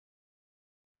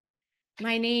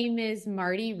My name is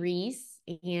Mardie Rees,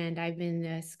 and I've been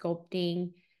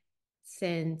sculpting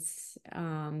since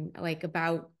like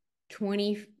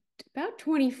 20, about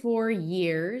 24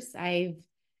 years. I've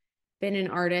been an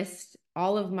artist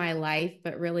all of my life,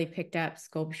 but really picked up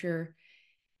sculpture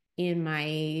in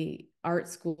my art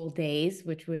school days,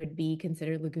 which would be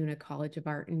considered Laguna College of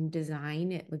Art and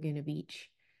Design at Laguna Beach,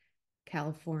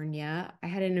 California. I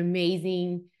had an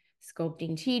amazing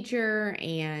sculpting teacher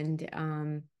and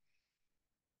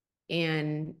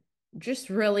just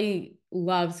really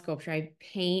love sculpture. I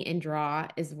paint and draw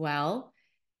as well,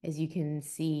 as you can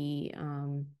see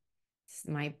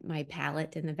my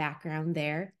palette in the background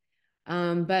there.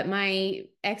 But my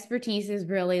expertise is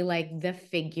really like the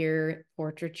figure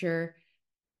portraiture,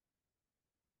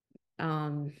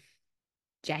 um,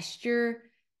 gesture,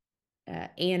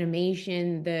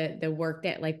 animation, the work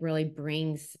that like really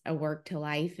brings a work to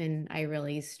life. And I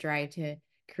really strive to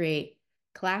create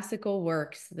classical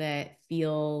works that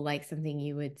feel like something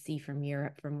you would see from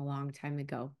Europe from a long time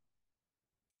ago.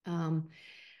 Um,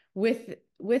 with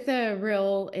a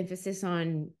real emphasis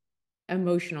on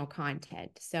emotional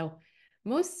content. So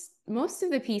most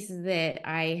of the pieces that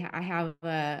I have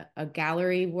a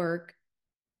gallery work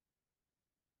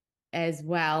as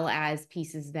well as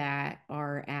pieces that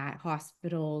are at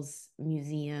hospitals,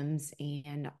 museums,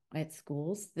 and at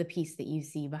schools. The piece that you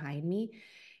see behind me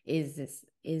is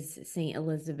Saint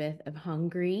Elizabeth of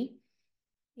Hungary,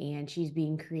 and she's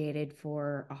being created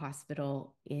for a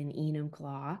hospital in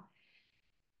Enumclaw,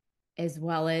 as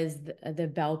well as the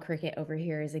bell cricket over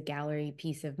here is a gallery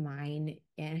piece of mine,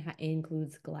 and it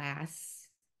includes glass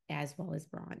as well as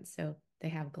bronze. So they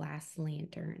have glass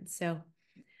lanterns. So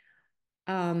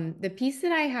the piece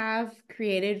that I have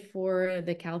created for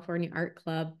the California Art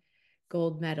Club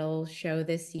gold medal show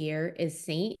this year is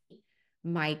Saint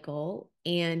Michael,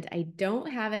 and I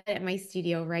don't have it at my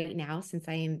studio right now since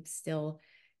I am still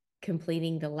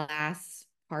completing the last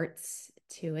parts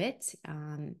to it.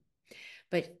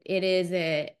 But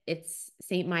it's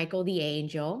Saint Michael the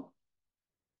Angel,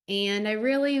 and I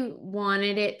really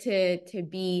wanted it to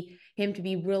be him to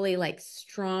be really like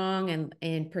strong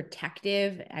and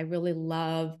protective. I really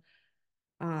love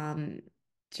um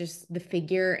just the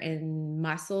figure and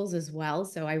muscles as well.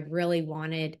 So I really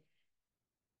wanted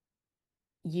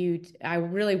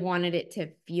it to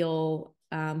feel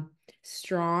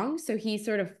strong. So he's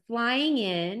sort of flying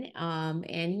in,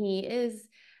 and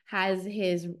has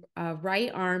his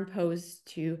right arm posed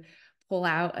to pull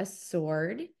out a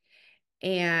sword,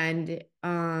 and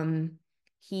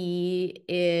he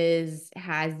is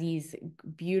has these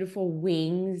beautiful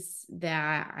wings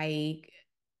that I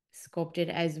sculpted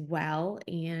as well,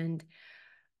 and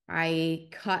I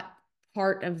cut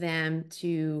part of them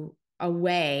to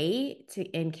away to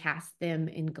and cast them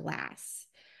in glass.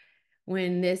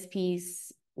 When this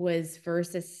piece was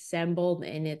first assembled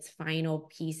in its final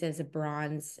piece as a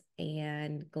bronze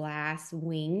and glass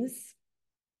wings,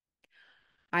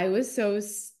 I was so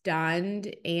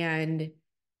stunned and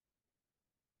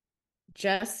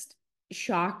just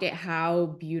shocked at how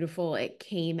beautiful it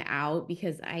came out,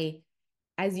 because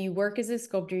as you work as a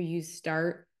sculptor, you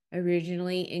start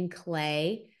originally in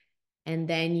clay, and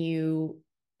then you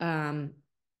um,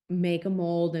 make a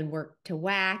mold and work to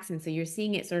wax. And so you're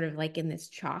seeing it sort of like in this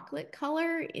chocolate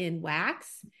color in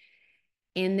wax.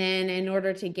 And then in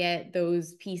order to get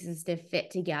those pieces to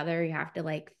fit together, you have to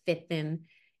like fit them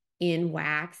in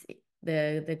wax.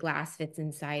 The glass fits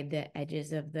inside the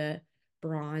edges of the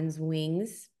bronze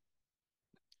wings.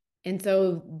 And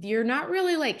so you're not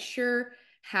really like sure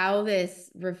how this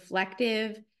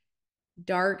reflective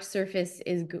dark surface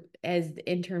is as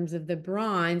in terms of the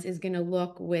bronze is going to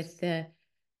look with the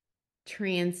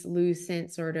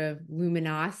translucent sort of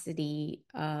luminosity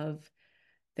of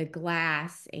the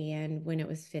glass. And when it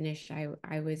was finished,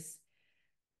 I was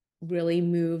really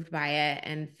moved by it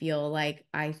and feel like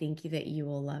I think that you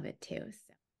will love it too.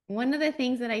 So one of the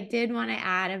things that I did want to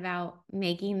add about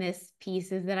making this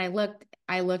piece is that I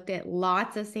looked at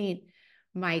lots of Saint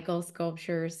Michael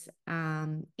sculptures,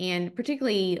 and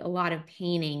particularly a lot of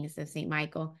paintings of Saint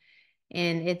Michael.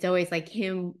 And it's always like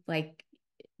him like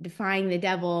defying the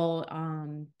devil,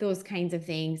 those kinds of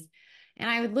things. And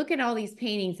I would look at all these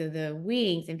paintings of the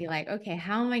wings and be like, okay,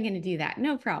 how am I going to do that?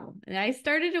 No problem. And I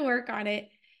started to work on it,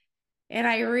 and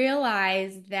I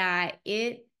realized that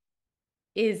it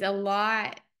is a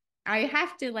lot. I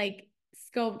have to like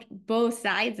sculpt both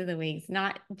sides of the wings,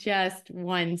 not just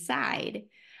one side.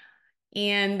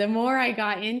 And the more I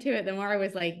got into it, the more I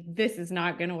was like, this is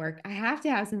not going to work. I have to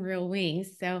have some real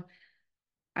wings. So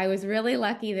I was really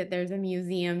lucky that there's a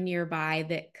museum nearby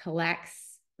that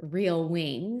collects real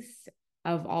wings.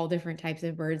 of all different types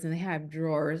of birds, and they have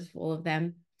drawers full of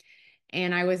them.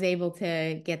 And I was able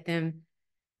to get them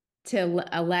to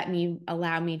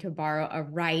allow me to borrow a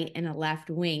right and a left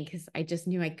wing, because I just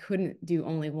knew I couldn't do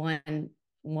only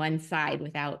one side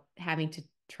without having to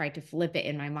try to flip it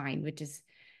in my mind, which is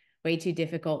way too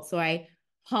difficult. So I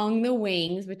hung the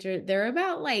wings, which they're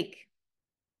about like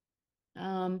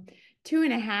um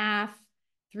 2.5,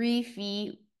 3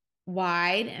 feet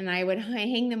wide, and I would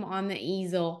hang them on the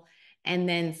easel and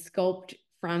then sculpt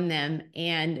from them.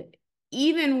 And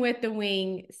even with the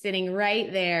wing sitting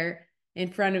right there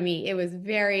in front of me, it was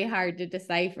very hard to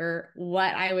decipher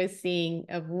what I was seeing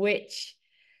of which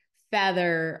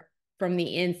feather from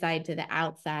the inside to the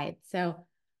outside. So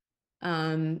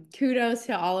kudos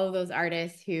to all of those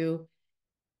artists who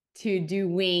to do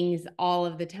wings all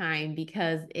of the time,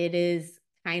 because it is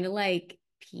kind of like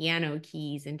piano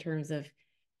keys in terms of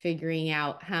figuring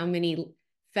out how many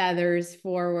feathers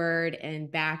forward and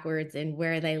backwards and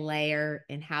where they layer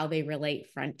and how they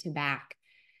relate front to back.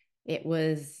 It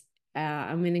was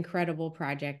an incredible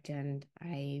project, and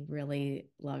I really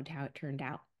loved how it turned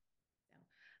out.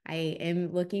 I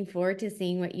am looking forward to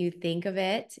seeing what you think of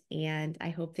it, and I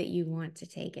hope that you want to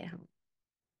take it home.